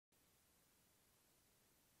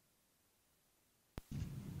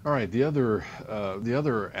All right, the other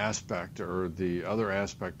aspect, or the other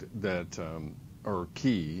aspect that are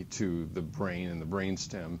key to the brain and the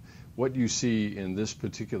brainstem, what you see in this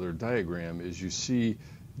particular diagram is you see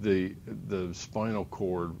the spinal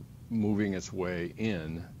cord moving its way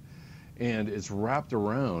in, and it's wrapped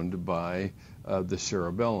around by the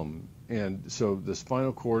cerebellum. And so the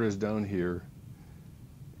spinal cord is down here,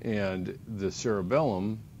 and the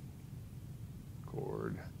cerebellum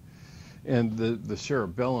cord. And the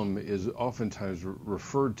cerebellum is oftentimes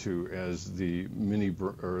referred to as the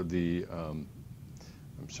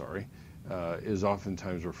is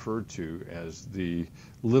oftentimes referred to as the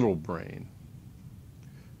little brain,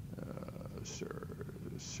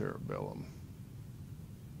 cerebellum.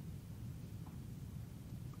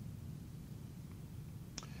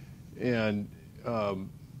 And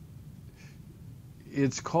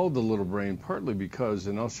it's called the little brain partly because,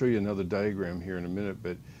 and I'll show you another diagram here in a minute,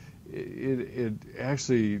 but it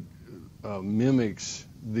actually mimics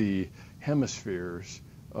the hemispheres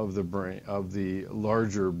of the brain, of the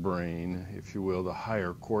larger brain, if you will, the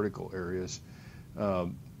higher cortical areas.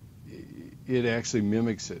 It actually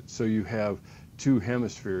mimics it. So you have two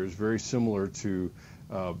hemispheres very similar to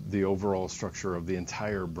the overall structure of the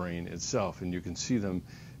entire brain itself, and you can see them.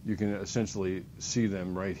 You can essentially see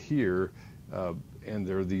them right here, and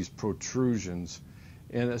there are these protrusions.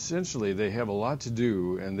 And essentially, they have a lot to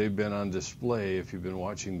do, and they've been on display. If you've been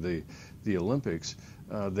watching the Olympics,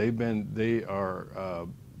 they are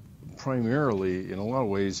primarily, in a lot of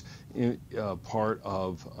ways, part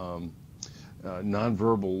of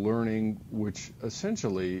nonverbal learning, which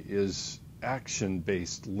essentially is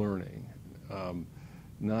action-based learning,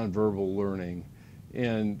 nonverbal learning.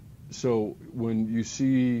 And so when you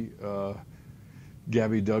see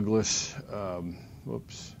Gabby Douglas,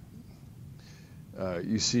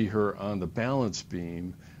 you see her on the balance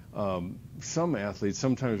beam. Some athletes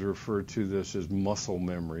sometimes refer to this as muscle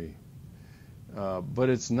memory, but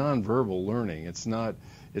it's nonverbal learning. It's not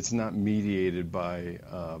mediated by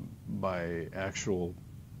actual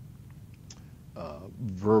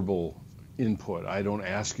verbal input. I don't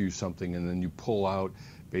ask you something and then you pull out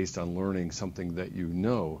based on learning something that you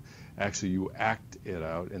know. Actually, you act it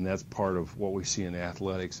out, and that's part of what we see in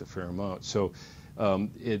athletics a fair amount. So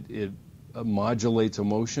it modulates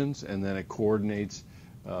emotions, and then it coordinates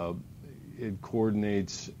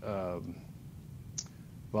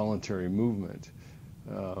voluntary movement.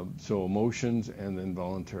 So emotions and then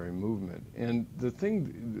voluntary movement. And the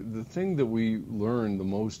thing that we learn the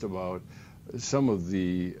most about some of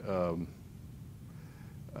the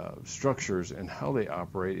structures and how they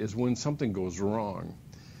operate is when something goes wrong.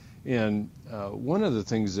 And one of the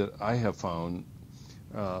things that I have found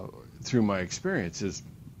through my experience is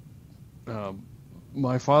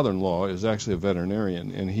my father-in-law is actually a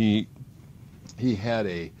veterinarian, and he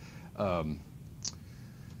had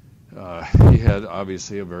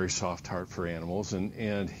obviously a very soft heart for animals,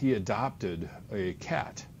 and he adopted a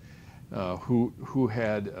cat who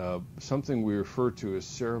had something we refer to as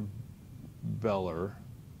cerebellar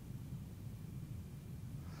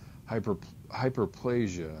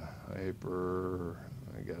hyperplasia. I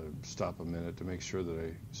got to stop a minute to make sure that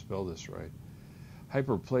I spell this right.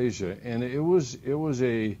 Hyperplasia, and it was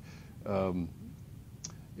a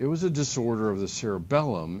disorder of the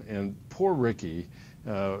cerebellum. And poor Ricky,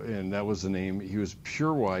 and that was the name. He was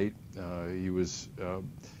pure white.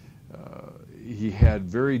 He had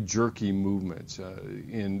very jerky movements,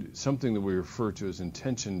 in something that we refer to as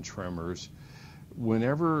intention tremors.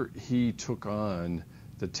 Whenever he took on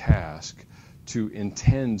the task to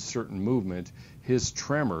intend certain movement, his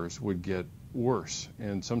tremors would get worse.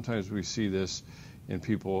 And sometimes we see this in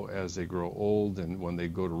people as they grow old, and when they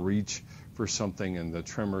go to reach for something and the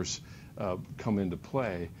tremors come into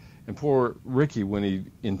play. And poor Ricky, when he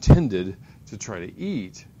intended to try to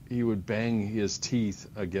eat, he would bang his teeth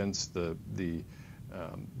against the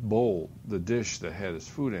bowl, the dish that had his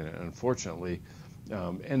food in it, unfortunately.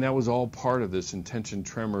 And that was all part of this intention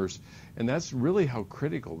tremors. And that's really how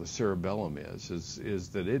critical the cerebellum is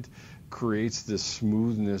that it creates this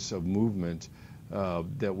smoothness of movement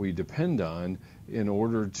that we depend on in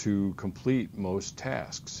order to complete most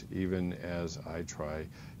tasks, even as I try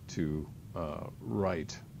to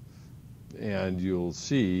write. And you'll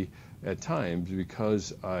see at times,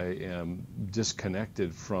 because I am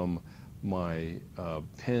disconnected from my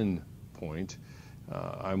pen point,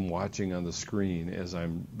 I'm watching on the screen as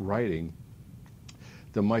I'm writing,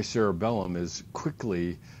 that my cerebellum is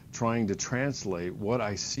quickly trying to translate what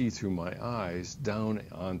I see through my eyes down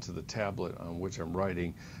onto the tablet on which I'm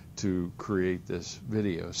writing to create this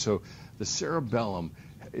video. So the cerebellum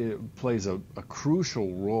it plays a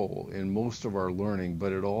crucial role in most of our learning,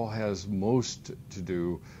 but it all has most to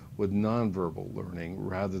do with nonverbal learning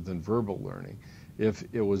rather than verbal learning. If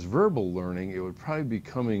it was verbal learning, it would probably be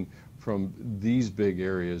coming from these big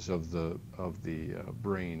areas of the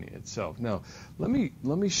brain itself. Now, let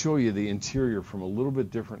me show you the interior from a little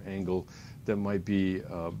bit different angle that might be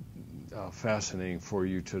fascinating for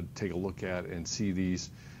you to take a look at and see these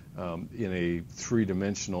in a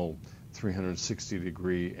three-dimensional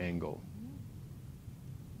 360-degree angle.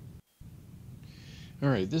 All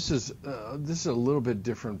right, this is a little bit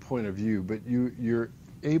different point of view, but you're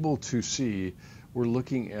able to see we're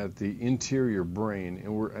looking at the interior brain,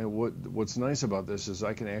 and what's nice about this is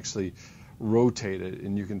I can actually rotate it,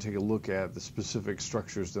 and you can take a look at the specific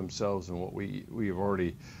structures themselves and what we have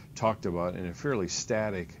already talked about in a fairly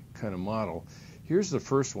static kind of model. Here's the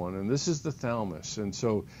first one, and this is the thalamus, and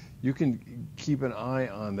so you can keep an eye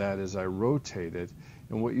on that as I rotate it,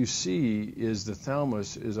 and what you see is the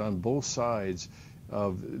thalamus is on both sides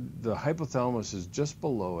of the hypothalamus is just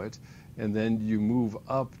below it, and then you move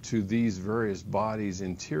up to these various bodies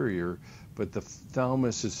interior, but the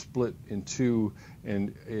thalamus is split in two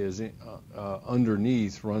and is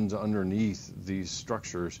runs underneath these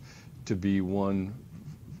structures to be one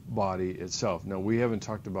body itself. Now, we haven't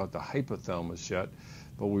talked about the hypothalamus yet,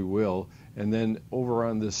 but we will. And then over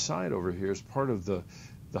on this side over here is part of the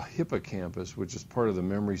hippocampus, which is part of the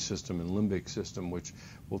memory system and limbic system, which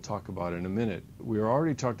we'll talk about in a minute. We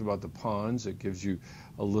already talked about the pons. It gives you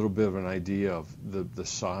a little bit of an idea of the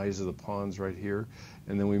size of the pons right here.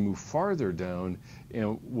 And then we move farther down,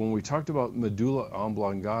 and when we talked about medulla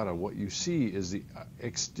oblongata, what you see is the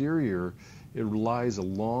exterior. It lies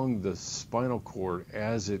along the spinal cord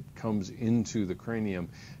as it comes into the cranium,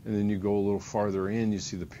 and then you go a little farther in, you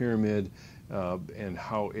see the pyramid and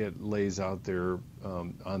how it lays out there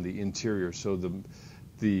on the interior. So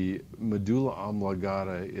the medulla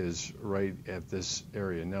oblongata is right at this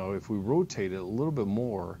area. Now, if we rotate it a little bit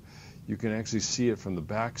more, you can actually see it from the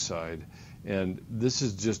back side, and this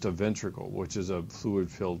is just a ventricle, which is a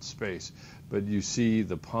fluid-filled space. But you see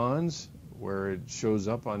the pons, where it shows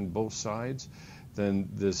up on both sides, then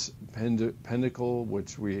this pedicle,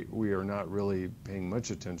 which we are not really paying much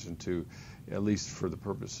attention to, at least for the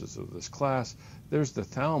purposes of this class. There's the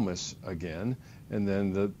thalamus again, and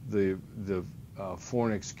then the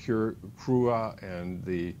fornix crura and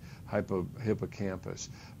the hippocampus.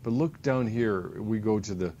 But look down here, we go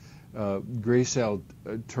to the gracile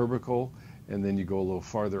tubercle, and then you go a little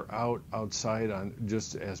farther outside on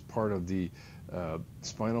just as part of the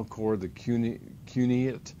spinal cord, the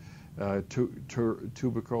cuneate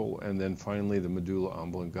tubercle, and then finally the medulla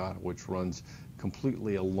oblongata, which runs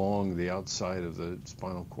completely along the outside of the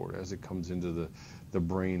spinal cord as it comes into the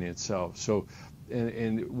brain itself. So,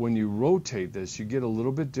 and when you rotate this, you get a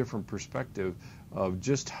little bit different perspective of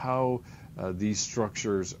just how these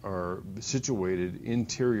structures are situated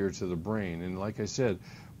interior to the brain. And like I said,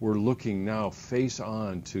 we're looking now face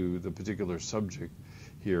on to the particular subject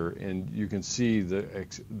here, and you can see the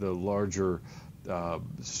larger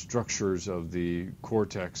structures of the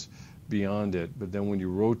cortex beyond it. But then when you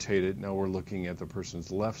rotate it, now we're looking at the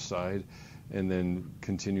person's left side, and then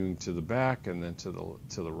continuing to the back, and then to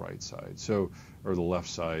the right side. So, or the left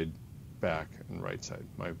side, back, and right side.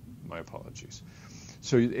 My apologies.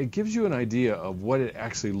 So it gives you an idea of what it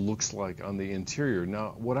actually looks like on the interior.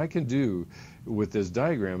 Now, what I can do with this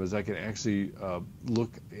diagram is I can actually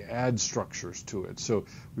add structures to it. So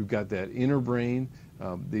we've got that inner brain,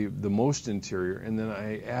 the most interior, and then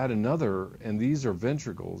I add another, and these are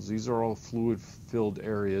ventricles. These are all fluid-filled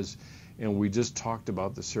areas, and we just talked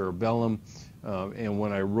about the cerebellum. And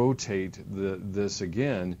when I rotate this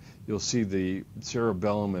again, you'll see the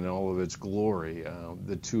cerebellum in all of its glory,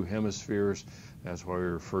 the two hemispheres. That's why we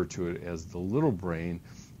refer to it as the little brain.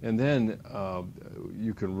 And then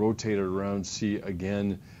you can rotate it around, see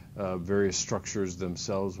again various structures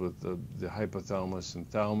themselves with the hypothalamus and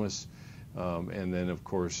thalamus. And then, of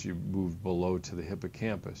course, you move below to the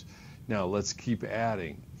hippocampus. Now, let's keep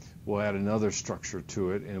adding. We'll add another structure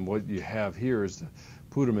to it. And what you have here is the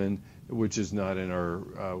putamen, which is not in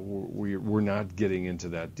our, we're not getting into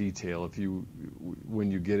that detail.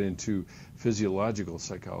 When you get into physiological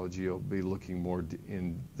psychology, you'll be looking more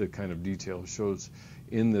in the kind of detail shows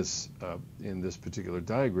in this particular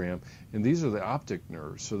diagram. And these are the optic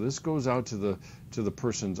nerves. So this goes out to the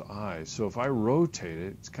person's eyes. So if I rotate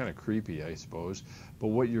it, it's kind of creepy, I suppose. But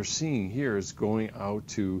what you're seeing here is going out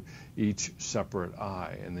to each separate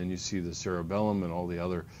eye. And then you see the cerebellum and all the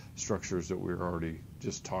other structures that we already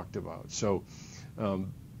just talked about. So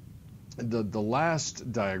the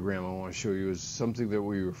last diagram I want to show you is something that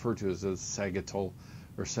we refer to as a sagittal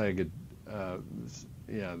or the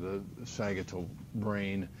sagittal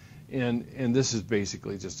brain. And this is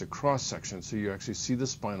basically just a cross section. So you actually see the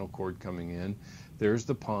spinal cord coming in. There's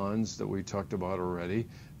the pons that we talked about already,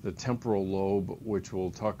 the temporal lobe, which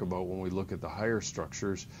we'll talk about when we look at the higher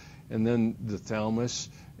structures, and then the thalamus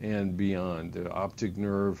and beyond, the optic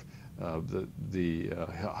nerve, the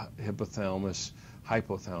hypothalamus,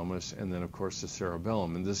 hypothalamus, and then of course the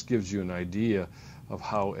cerebellum. And this gives you an idea of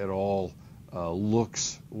how it all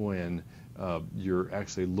looks when you're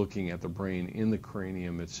actually looking at the brain in the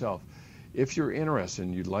cranium itself. If you're interested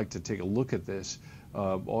and you'd like to take a look at this,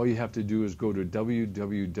 all you have to do is go to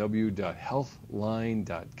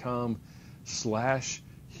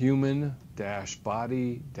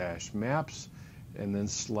www.healthline.com/human-body-maps and then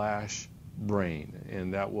 /brain,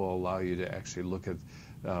 and that will allow you to actually look at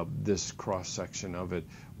this cross section of it.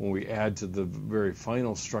 When we add to the very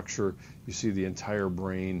final structure, you see the entire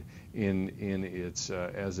brain in its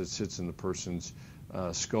as it sits in the person's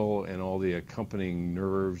skull, and all the accompanying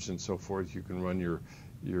nerves and so forth. You can run your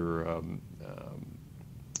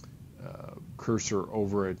cursor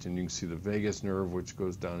over it, and you can see the vagus nerve, which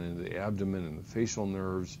goes down into the abdomen, and the facial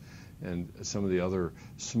nerves, and some of the other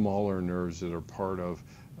smaller nerves that are part of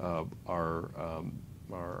our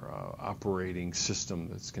operating system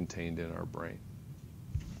that's contained in our brain.